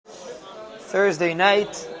Thursday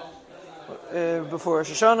night before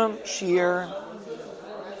Rosh Hashanah, Shiur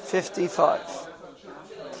 55.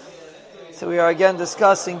 So we are again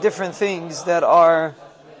discussing different things that are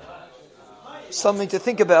something to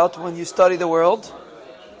think about when you study the world.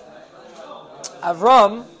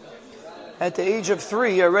 Avram, at the age of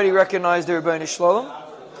 3, already recognized the Rebbeinu Shalom,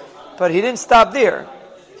 but he didn't stop there.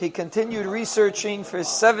 He continued researching for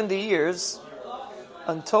 70 years,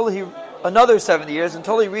 until he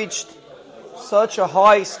reached such a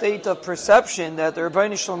high state of perception that the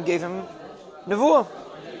Rebbeinu Shalom gave him nevuah.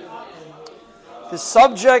 The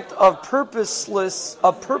subject of purposefulness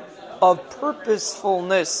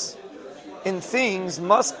in things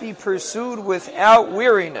must be pursued without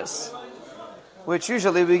weariness, which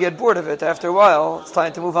usually we get bored of it. After a while, it's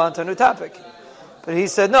time to move on to a new topic. But he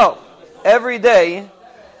said, no, every day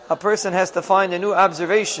a person has to find a new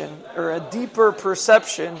observation or a deeper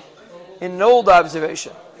perception in an old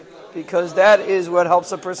observation, because that is what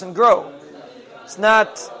helps a person grow. It's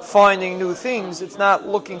not finding new things, it's not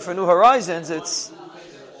looking for new horizons, it's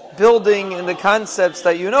building in the concepts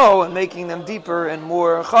that you know and making them deeper and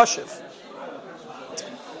more chashiv.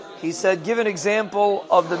 He said, give an example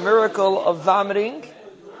of the miracle of vomiting,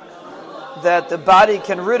 that the body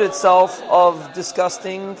can rid itself of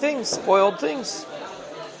disgusting things, spoiled things.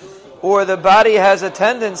 Or the body has a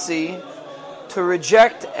tendency to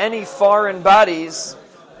reject any foreign bodies,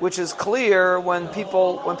 which is clear when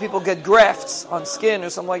people get grafts on skin or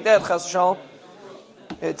something like that, chas v'shalom.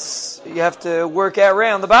 You have to work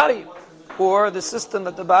around the body. Or the system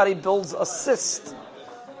that the body builds a cyst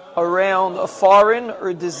around a foreign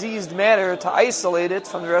or diseased matter to isolate it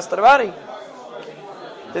from the rest of the body.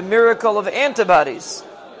 The miracle of antibodies.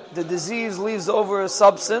 The disease leaves over a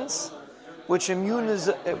substance which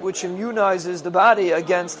immunizes the body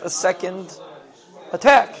against a second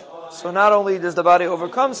attack. So not only does the body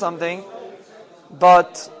overcome something,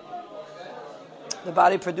 but the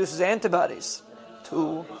body produces antibodies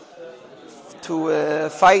to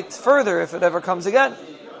fight further if it ever comes again.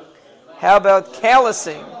 How about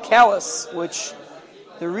callousing? Callus, which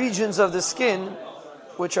the regions of the skin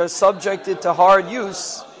which are subjected to hard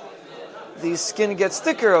use, the skin gets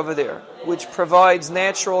thicker over there, which provides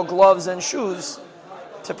natural gloves and shoes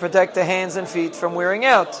to protect the hands and feet from wearing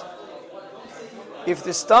out. If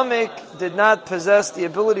the stomach did not possess the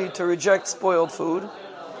ability to reject spoiled food,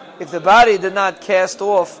 if the body did not cast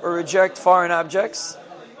off or reject foreign objects,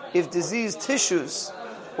 if diseased tissues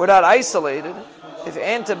were not isolated, if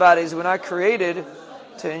antibodies were not created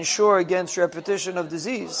to ensure against repetition of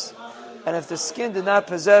disease, and if the skin did not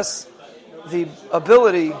possess the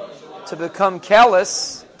ability to become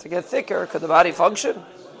callous, to get thicker, could the body function?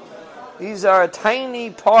 These are a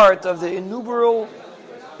tiny part of the innumerable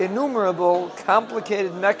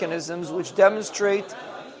complicated mechanisms which demonstrate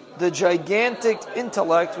the gigantic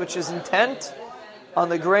intellect which is intent on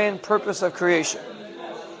the grand purpose of creation.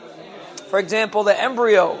 For example, the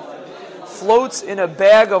embryo floats in a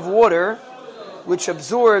bag of water which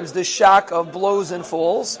absorbs the shock of blows and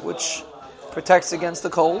falls, which protects against the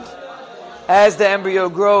cold. As the embryo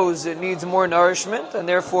grows, it needs more nourishment, and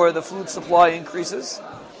therefore the fluid supply increases.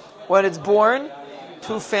 When it's born,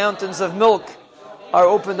 2 fountains of milk are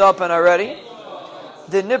opened up and are ready.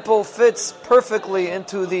 The nipple fits perfectly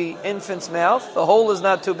into the infant's mouth. The hole is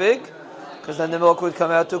not too big, because then the milk would come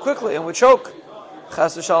out too quickly and would choke.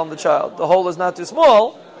 Chas v'shalom, the child. The hole is not too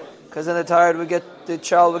small, because then the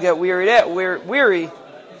child would get weary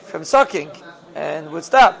from sucking and would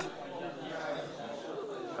stop.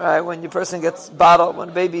 Right, when a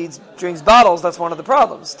baby drinks bottles, that's one of the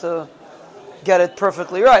problems, to get it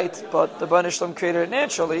perfectly right. But the Rebbeinu Shalom created it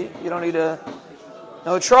naturally. You don't need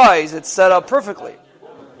no tries. It's set up perfectly.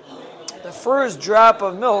 The first drop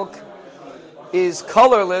of milk is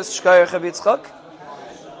colorless, shkayach habitzchak,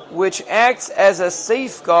 which acts as a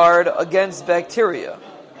safeguard against bacteria.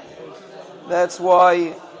 That's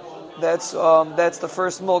why that's the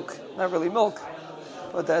first milk, not really milk,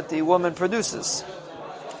 but that the woman produces.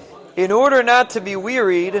 In order not to be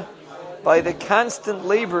wearied by the constant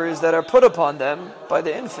labors that are put upon them by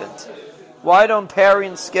the infant, why don't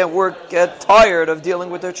parents get tired of dealing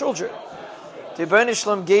with their children? The Rebbeinu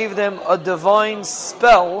Shalom gave them a divine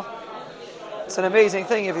spell. It's an amazing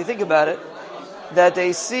thing if you think about it, that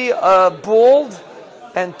they see a bald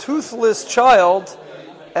and toothless child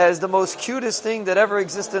as the most cutest thing that ever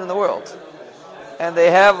existed in the world, and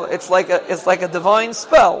it's like a divine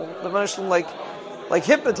spell. The Rebbeinu Shalom like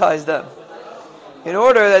hypnotized them in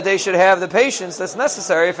order that they should have the patience that's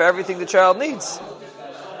necessary for everything the child needs.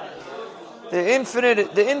 The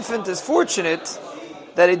infant is fortunate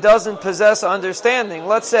that it doesn't possess understanding.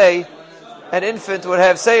 Let's say an infant would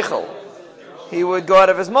have seichel, he would go out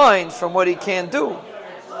of his mind from what he can't do.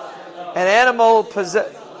 An animal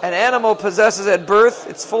possesses at birth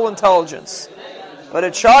its full intelligence, but a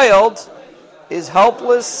child is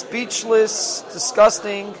helpless, speechless,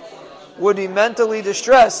 disgusting, would be mentally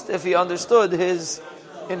distressed if he understood his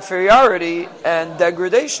inferiority and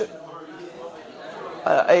degradation.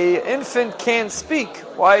 An infant can't speak.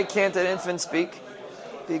 Why can't an infant speak?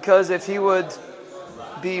 Because if he would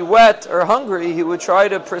be wet or hungry, he would try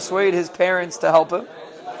to persuade his parents to help him,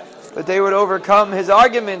 but they would overcome his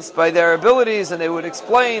arguments by their abilities, and they would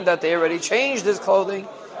explain that they already changed his clothing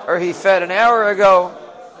or he fed an hour ago.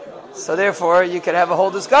 So therefore you could have a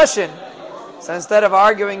whole discussion. So instead of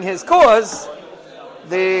arguing his cause,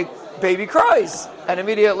 the baby cries, and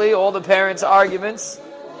immediately all the parents' arguments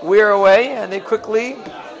wear away, and they quickly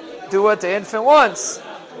do what the infant wants.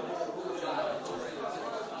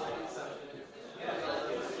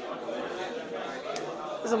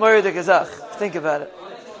 This is a Morid de Gazach. Think about it.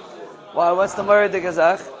 Why? What's the Morid de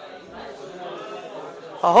Gazach?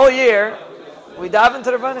 A whole year, we dive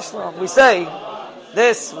into the Rebbeinu Shalom. We say,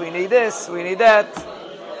 this, we need that.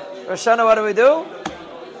 Rosh Hashanah, what do?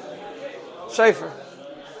 Shofar.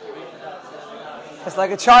 It's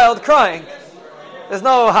like a child crying. There's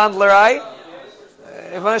no handlerai.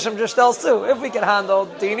 If Hashem just tells too, if we can handle,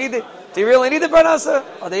 do you really need it, Barnasa?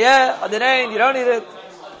 Or the yeah, or the nain, you don't need it.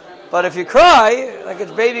 But if you cry, like a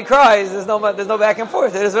baby cries, there's no back and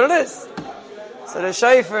forth. It is what it is. So the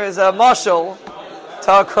shofar is a mashal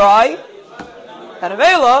to a cry, and a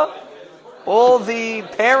mela, all the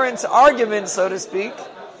parents' arguments, so to speak,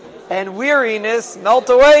 and weariness melt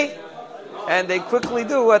away, and they quickly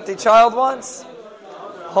do what the child wants.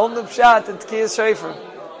 Hol Nupshat and Tkiyas Shofar.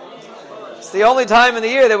 It's the only time in the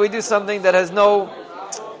year that we do something that has no,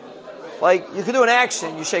 like, you can do an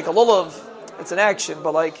action, you shake a lulav, it's an action,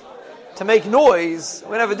 but like, to make noise,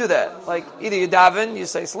 we never do that. Like, either you daven, you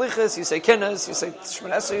say slichas, you say kinnas, you say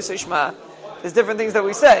shmanesa, you say shma. There's different things that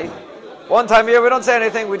we say. One time a year we don't say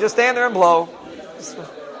anything, we just stand there and blow.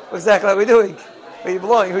 What exactly are we doing? What are you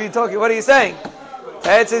blowing? Who are you talking? What are you saying?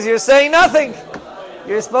 Ted says you're saying nothing.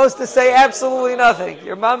 You're supposed to say absolutely nothing.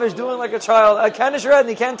 Your mom is doing like a child. I can't shred and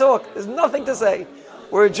he can't talk. There's nothing to say.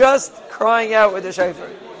 We're just crying out with the shofar.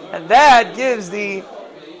 And that gives the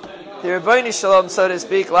Rebbeinu Shalom, so to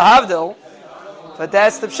speak, lahavdil. But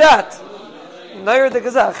that's the pshat. Noyer de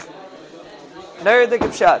Gazach. Noyer de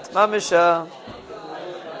Gipshat. Mamish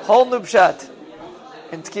whole new pshat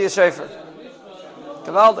in Tkiyah Shofar.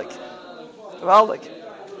 Gewaldig. Gewaldig.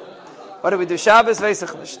 What do we do? Shabbos, weiß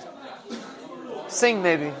ich nicht. Sing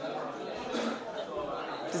maybe.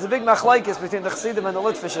 There's a big machlaikis between the Chassidim and the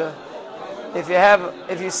Litvisha.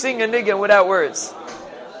 If you sing a niggun without words.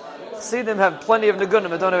 Chassidim have plenty of nigunim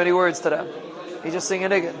that don't have any words to them. You just sing a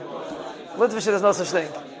niggun. Litvisha, there's no such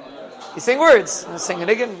thing. You sing words. You sing a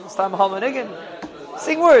niggun. Stam hal a niggun.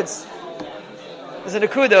 Sing words. There's a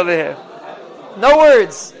nakuda over here. No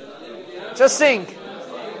words. Just sing.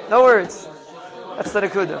 No words. That's the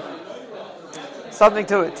nakuda. Something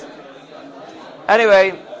to it.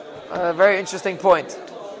 Anyway, a very interesting point.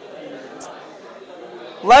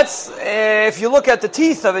 If you look at the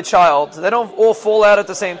teeth of a child, they don't all fall out at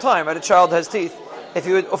the same time, right? A child has teeth.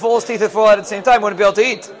 If all his teeth would fall out at the same time, he wouldn't be able to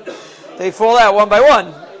eat. They fall out one by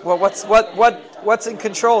one. Well, what's in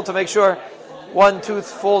control to make sure one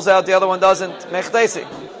tooth falls out, the other one doesn't? Mechdesi.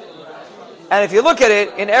 And if you look at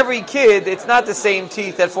it, in every kid, it's not the same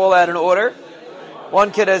teeth that fall out in order.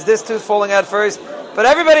 One kid has this tooth falling out first, but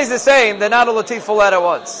everybody's the same. They're not all the teeth fall out at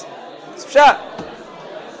once. It's pshat.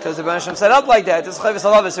 Because the Rebbeinu Shalom set up like that. This is Chavis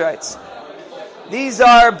Halavis writes. These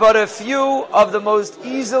are but a few of the most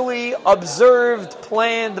easily observed,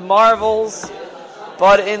 planned marvels,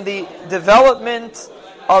 but in the development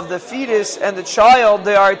of the fetus and the child,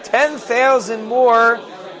 there are 10,000 more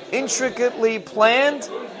intricately planned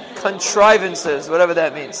contrivances, whatever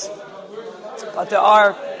that means. But there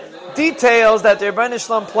are details that the Rebbeinu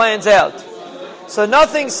Shalom plans out. So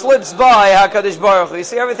nothing slips by HaKadosh Baruch Hu. You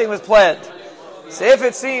see, everything was planned. So if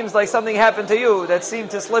it seems like something happened to you that seemed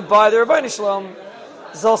to slip by the Rebbeinu Shalom,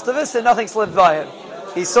 Zolstavis, and nothing slipped by him.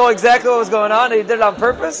 He saw exactly what was going on, and he did it on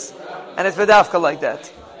purpose, and it's bedafka like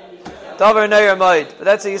that. Davar Neir Moed. But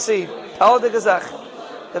that's what you see. Pal de Gazach.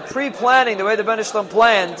 The pre-planning, the way the Rebbeinu Shalom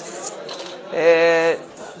planned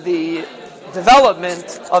the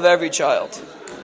development of every child.